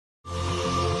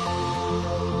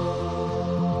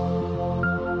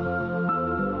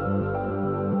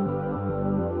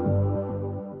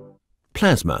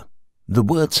Plasma. The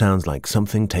word sounds like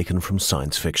something taken from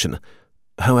science fiction.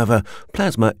 However,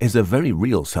 plasma is a very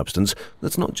real substance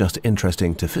that's not just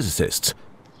interesting to physicists.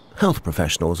 Health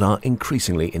professionals are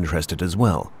increasingly interested as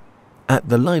well. At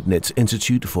the Leibniz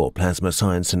Institute for Plasma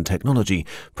Science and Technology,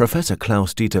 Professor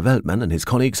Klaus-Dieter Weltmann and his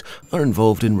colleagues are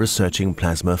involved in researching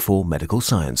plasma for medical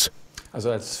science.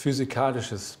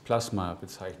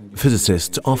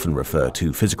 Physicists often refer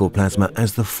to physical plasma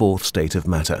as the fourth state of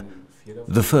matter.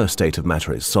 The first state of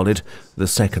matter is solid, the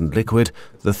second liquid,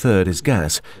 the third is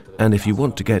gas, and if you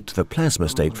want to get to the plasma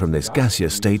state from this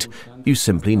gaseous state, you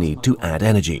simply need to add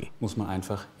energy.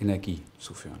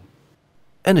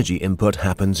 Energy input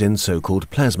happens in so-called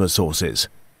plasma sources.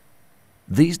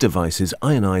 These devices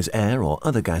ionize air or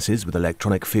other gases with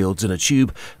electronic fields in a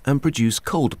tube and produce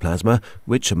cold plasma,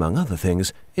 which, among other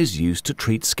things, is used to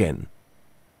treat skin.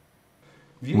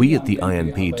 We at the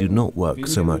INP do not work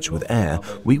so much with air,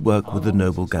 we work with the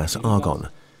noble gas argon.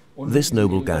 This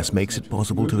noble gas makes it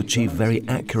possible to achieve very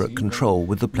accurate control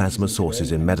with the plasma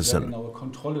sources in medicine.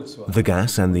 The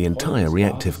gas and the entire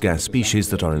reactive gas species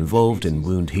that are involved in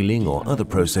wound healing or other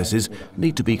processes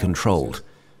need to be controlled.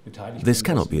 This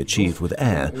cannot be achieved with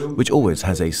air, which always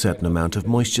has a certain amount of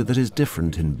moisture that is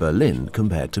different in Berlin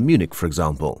compared to Munich, for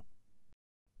example.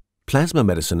 Plasma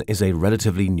medicine is a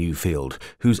relatively new field,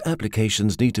 whose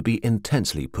applications need to be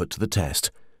intensely put to the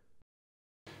test.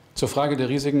 In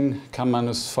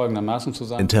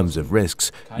terms of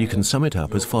risks, you can sum it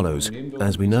up as follows,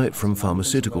 as we know it from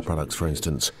pharmaceutical products, for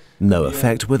instance. No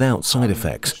effect without side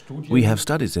effects. We have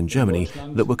studies in Germany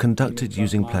that were conducted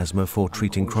using plasma for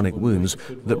treating chronic wounds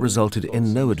that resulted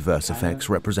in no adverse effects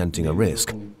representing a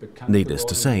risk. Needless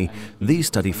to say, these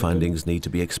study findings need to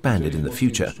be expanded in the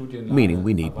future, meaning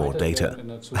we need more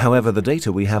data. However, the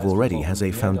data we have already has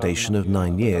a foundation of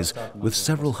 9 years, with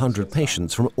several hundred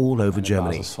patients from all over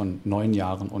Germany.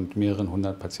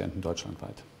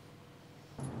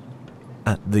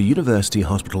 At the University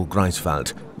Hospital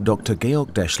Greifswald, Dr.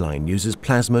 Georg Daeschlein uses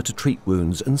plasma to treat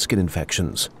wounds and skin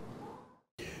infections.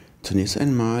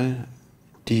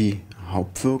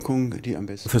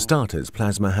 For starters,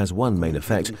 plasma has one main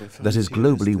effect that is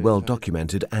globally well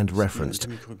documented and referenced.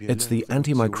 It's the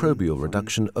antimicrobial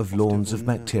reduction of lawns of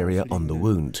bacteria on the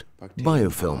wound,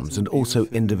 biofilms and also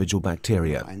individual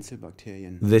bacteria.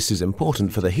 This is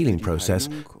important for the healing process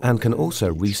and can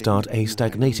also restart a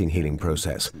stagnating healing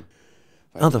process.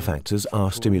 Other factors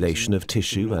are stimulation of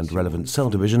tissue and relevant cell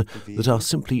division that are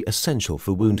simply essential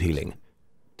for wound healing.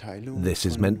 This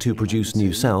is meant to produce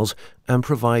new cells and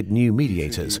provide new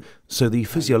mediators, so the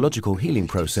physiological healing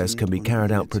process can be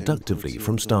carried out productively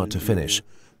from start to finish.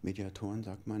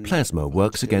 Plasma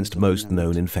works against most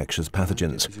known infectious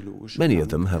pathogens. Many of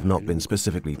them have not been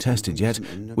specifically tested yet,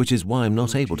 which is why I'm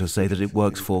not able to say that it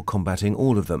works for combating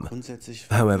all of them.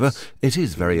 However, it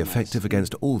is very effective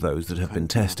against all those that have been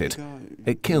tested.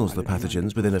 It kills the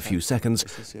pathogens within a few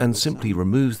seconds and simply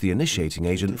removes the initiating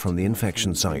agent from the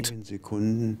infection site.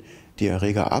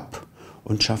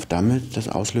 Und schafft damit das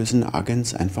Auslösen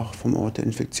Agens einfach vom Ort der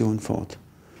Infektion fort.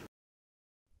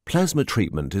 Plasma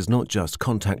treatment is not just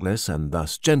contactless and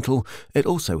thus gentle, it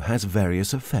also has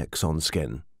various effects on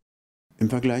skin. Im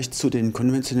Vergleich zu den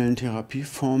konventionellen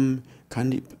Therapieformen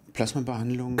kann die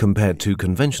Plasmabehandlung Compared to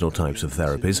conventional types of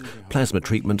therapies, plasma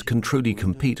treatment can truly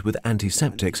compete with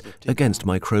antiseptics against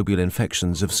microbial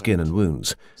infections of skin and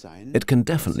wounds. It can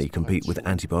definitely compete with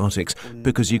antibiotics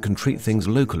because you can treat things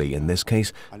locally in this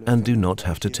case and do not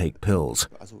have to take pills.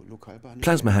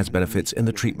 Plasma has benefits in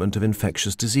the treatment of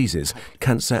infectious diseases,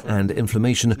 cancer and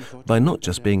inflammation by not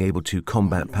just being able to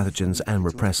combat pathogens and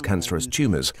repress cancerous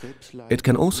tumors. It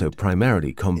can also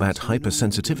primarily combat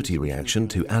hypersensitivity reaction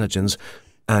to allergens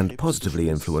and positively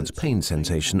influence pain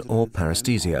sensation or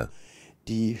paresthesia.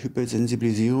 Die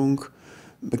Hypersensibilisierung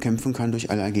bekämpfen kann durch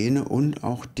Allergene und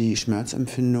auch die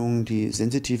Schmerzempfindungen, die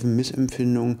sensitiven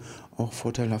Missempfindungen auch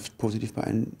vorteilhaft positiv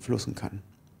beeinflussen kann.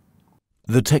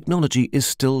 The technology is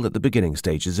still at the beginning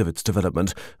stages of its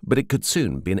development, but it could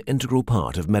soon be an integral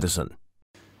part of medicine.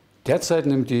 Derzeit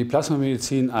nimmt die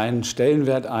Plasmamedizin einen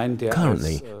Stellenwert ein, der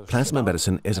Currently, plasma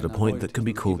medicine is at a point that can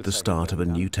be called the start of a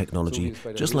new technology,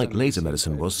 just like laser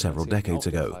medicine was several decades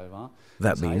ago.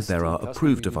 That means there are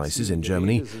approved devices in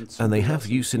Germany, and they have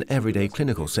use in everyday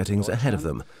clinical settings ahead of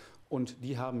them.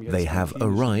 They have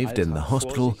arrived in the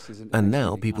hospital, and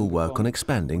now people work on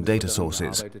expanding data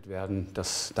sources.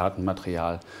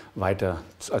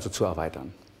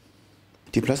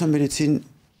 Die Plasmamedizin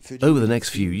Over the next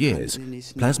few years,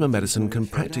 plasma medicine can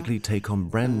practically take on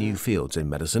brand new fields in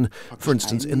medicine, for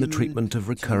instance in the treatment of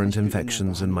recurrent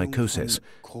infections and mycosis.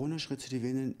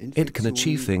 It can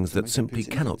achieve things that simply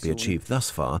cannot be achieved thus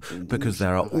far because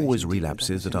there are always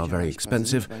relapses that are very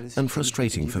expensive and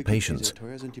frustrating for patients.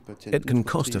 It can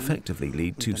cost-effectively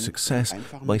lead to success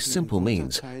by simple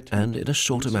means and in a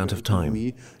short amount of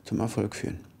time.